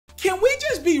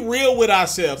be real with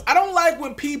ourselves. I don't like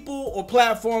when people or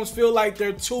platforms feel like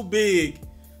they're too big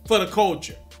for the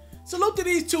culture. Salute to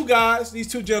these two guys,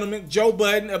 these two gentlemen, Joe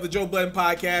Budden of the Joe Budden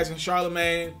podcast and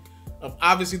Charlamagne of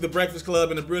obviously the Breakfast Club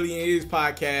and the Brilliant Idiots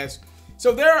podcast.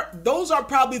 So those are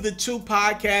probably the two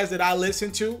podcasts that I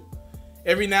listen to.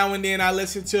 Every now and then I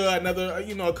listen to another,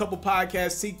 a couple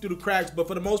podcasts seep through the cracks. But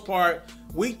for the most part,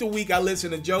 week to week, I listen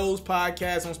to Joe's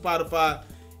podcast on Spotify.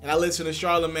 And I listen to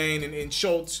Charlamagne and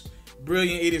Schultz,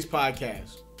 Brilliant Idiots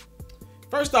podcast.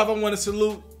 First off, I want to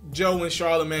salute Joe and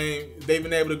Charlamagne. They've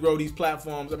been able to grow these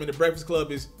platforms. I mean, the Breakfast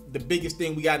Club is the biggest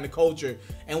thing we got in the culture.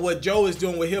 And what Joe is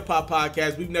doing with hip-hop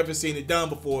podcasts, we've never seen it done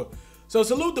before. So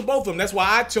salute to both of them. That's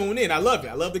why I tune in. I love it.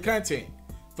 I love the content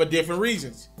for different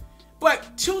reasons.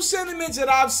 But two sentiments that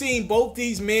I've seen both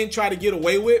these men try to get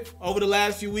away with over the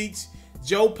last few weeks.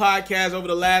 Joe podcast over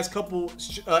the last couple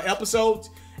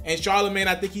episodes. And Charlamagne,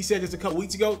 I think he said this a couple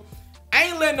weeks ago. I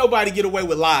ain't letting nobody get away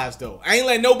with lies, though. I ain't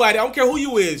letting nobody, I don't care who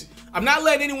you is. I'm not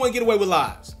letting anyone get away with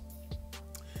lies.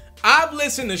 I've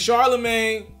listened to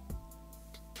Charlamagne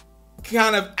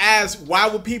kind of ask, why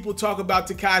would people talk about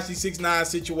Tekashi 6ix9ine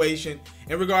situation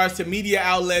in regards to media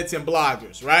outlets and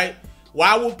bloggers, right?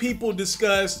 Why would people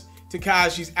discuss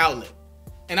Tekashi's outlet?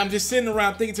 And I'm just sitting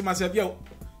around thinking to myself, yo,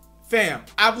 fam,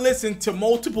 I've listened to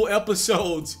multiple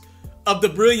episodes of the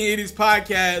Brilliant Idiots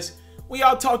podcast. We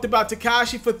all talked about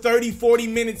Tekashi for 30,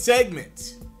 40-minute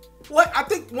segments. What? I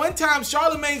think one time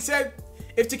Charlamagne said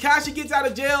if Tekashi gets out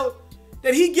of jail,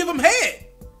 that he'd give him head.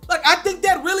 Like, I think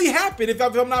that really happened, if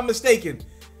I'm not mistaken.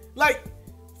 Like,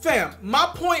 fam, my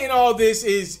point in all this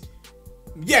is,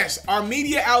 yes, our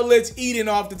media outlets eating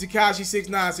off the Tekashi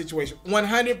 6ix9ine situation,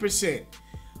 100%.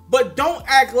 But don't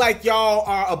act like y'all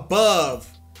are above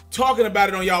talking about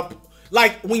it on y'all.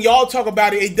 Like, when y'all talk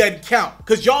about it, it doesn't count.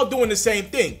 Because y'all doing the same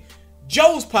thing.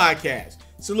 Joe's podcast.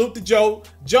 Salute to Joe.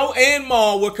 Joe and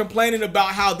Maul were complaining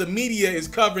about how the media is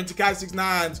covering Tekashi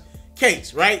 6ix9ine's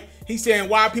case, right? He's saying,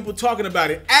 why are people talking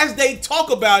about it? As they talk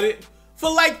about it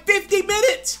for like 50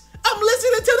 minutes. I'm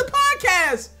listening to the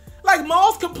podcast. Like,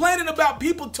 Maul's complaining about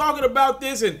people talking about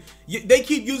this, and they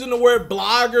keep using the word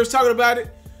bloggers talking about it.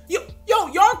 Yo,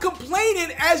 y'all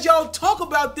complaining as y'all talk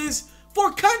about this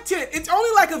for content. It's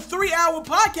only like a 3-hour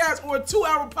podcast or a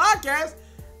 2-hour podcast.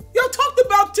 Y'all talked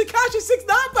about Tekashi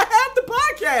 6ix9ine for half the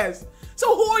podcast.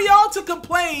 So who are y'all to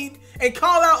complain and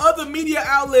call out other media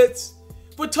outlets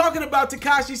for talking about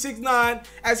Tekashi 6ix9ine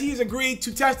as he's agreed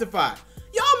to testify?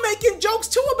 Y'all making jokes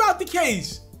too about the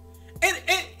case.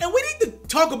 And we need to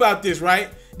talk about this, right?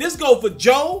 This go for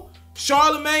Joe,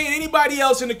 Charlamagne, and anybody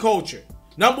else in the culture.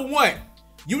 Number one,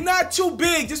 you're not too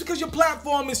big. Just because your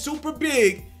platform is super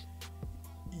big,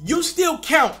 you still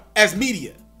count as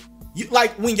media.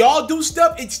 Like, when y'all do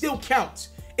stuff, it still counts.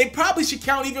 It probably should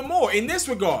count even more in this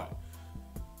regard.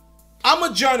 I'm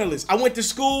a journalist. I went to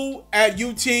school at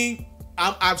UT.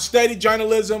 I've studied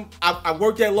journalism. I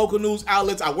worked at local news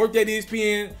outlets. I worked at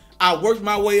ESPN. I worked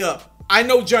my way up. I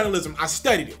know journalism. I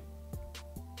studied it.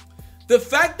 The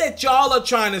fact that y'all are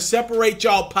trying to separate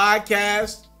y'all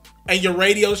podcast and your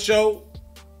radio show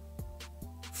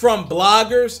from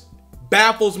bloggers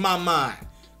baffles my mind.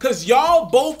 Because y'all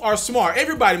both are smart.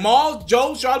 Everybody, Maul,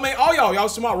 Joe, Charlamagne, all y'all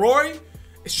smart. Rory,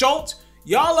 Schultz,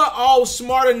 y'all are all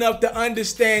smart enough to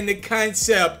understand the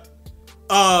concept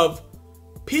of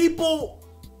people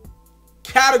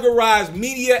categorize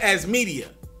media as media,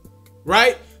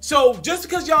 right? So just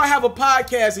because y'all have a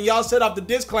podcast and y'all set up the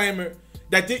disclaimer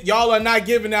that y'all are not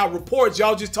giving out reports,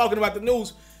 y'all just talking about the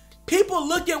news, people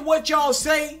look at what y'all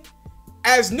say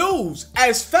as news,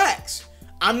 as facts.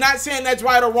 I'm not saying that's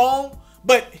right or wrong,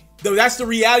 but that's the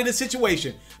reality of the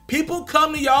situation. People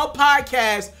come to y'all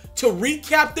podcast to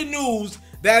recap the news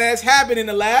that has happened in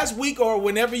the last week or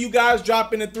whenever you guys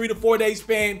drop in a 3 to 4 day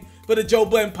span for the Joe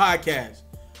Budden podcast.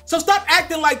 So stop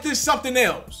acting like this something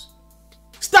else.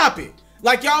 Stop it.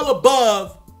 Like y'all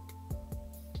above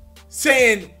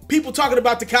saying people talking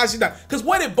about Tekashi. Because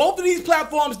what did both of these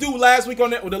platforms do last week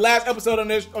on the last episode on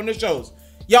their shows?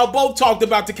 Y'all both talked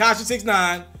about Tekashi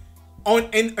 6ix9ine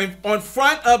on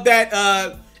front of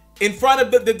that in front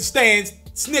of the stands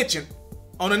snitching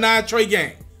on a 9-tray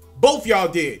game. Both y'all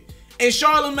did. And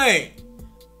Charlamagne,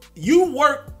 you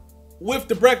work with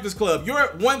the Breakfast Club. You're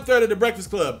 1/3 of the Breakfast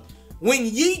Club. When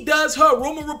Yee does her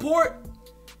rumor report,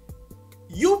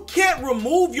 you can't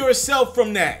remove yourself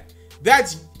from that.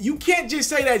 You can't just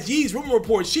say that's Yee's rumor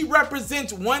report. She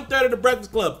represents 1/3 of the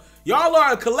Breakfast Club. Y'all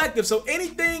are a collective, so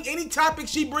any topic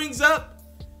she brings up,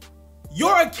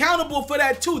 you're accountable for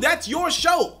that too. That's your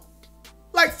show.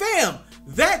 Like, fam,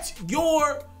 that's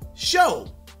your show.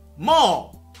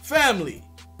 Maul, family,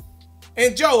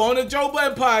 and Joe on the Joe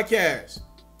Budden podcast.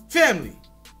 Family,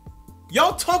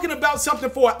 Y'all talking about something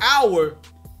for an hour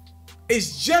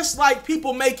is just like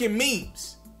people making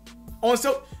memes.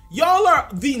 So y'all are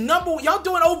the number. Y'all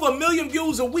doing over 1 million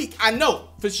views a week. I know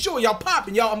for sure. Y'all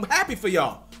popping. Y'all. I'm happy for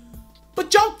y'all.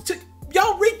 But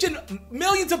y'all reaching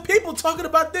millions of people talking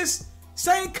about this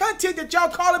same content that y'all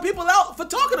calling people out for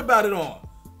talking about it on.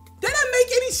 That doesn't make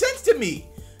any sense to me.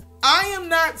 I am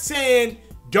not saying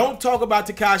don't talk about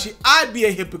Tekashi. I'd be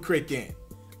a hypocrite then.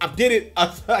 I did it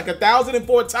like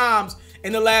 1,004 times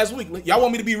in the last week. Y'all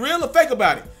want me to be real or fake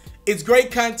about it? It's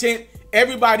great content.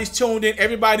 Everybody's tuned in.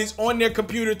 Everybody's on their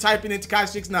computer typing in Tekashi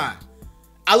 69.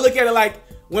 I look at it like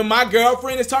when my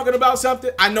girlfriend is talking about something,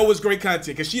 I know it's great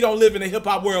content because she don't live in a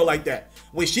hip-hop world like that.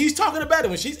 When she's talking about it,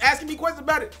 when she's asking me questions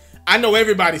about it, I know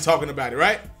everybody's talking about it,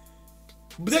 right?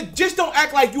 But just don't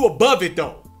act like you above it,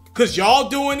 though. Because y'all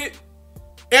doing it,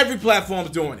 every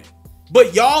platform's doing it.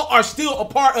 But y'all are still a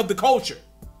part of the culture.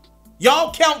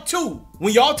 Y'all count too.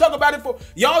 When y'all talk about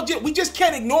it we just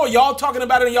can't ignore y'all talking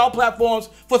about it on y'all platforms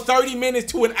for 30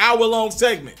 minutes to an hour-long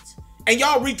segments. And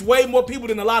y'all reach way more people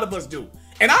than a lot of us do.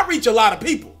 And I reach a lot of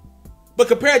people. But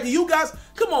compared to you guys,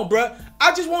 come on, bruh.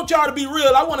 I just want y'all to be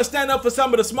real. I want to stand up for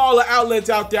some of the smaller outlets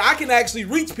out there. I can actually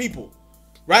reach people,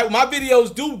 right? My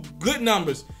videos do good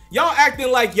numbers. Y'all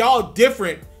acting like y'all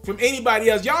different from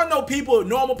anybody else. Y'all know people,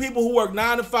 normal people who work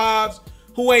 9 to 5s,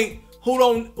 who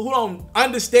don't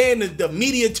understand the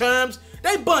media terms.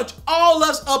 They bunch all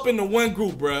us up into one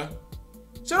group, bruh.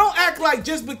 So don't act like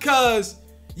just because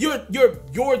you're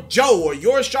Joe or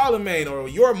you're Charlamagne or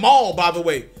you're Maul, by the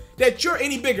way, that you're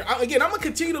any bigger. Again, I'm gonna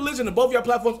continue to listen to both of your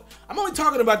platforms. I'm only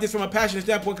talking about this from a passionate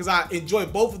standpoint because I enjoy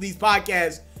both of these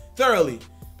podcasts thoroughly.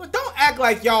 But don't act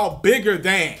like y'all bigger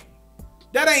than.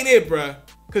 That ain't it, bruh.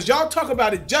 Because y'all talk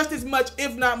about it just as much,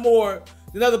 if not more,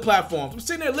 than other platforms. I'm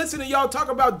sitting there listening to y'all talk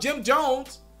about Jim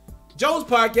Jones'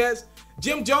 podcast,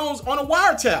 Jim Jones on a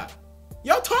wiretap.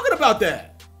 Y'all talking about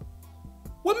that.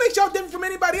 What makes y'all different from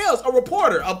anybody else? A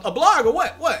reporter, a blogger,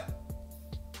 what?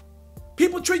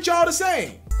 People treat y'all the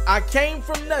same. I came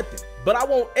from nothing, but I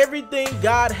want everything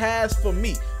God has for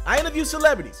me. I interview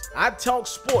celebrities. I talk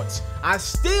sports. I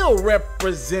still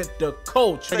represent the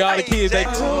culture. All the kids, they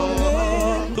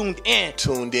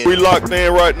tuned in. We locked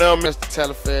in right now, Mr.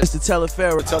 Taliaferro.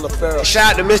 Taliaferro.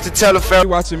 Shout out to Mr. Taliaferro.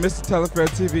 You're watching Mr. Taliaferro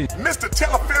TV. Mr.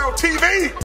 Taliaferro TV.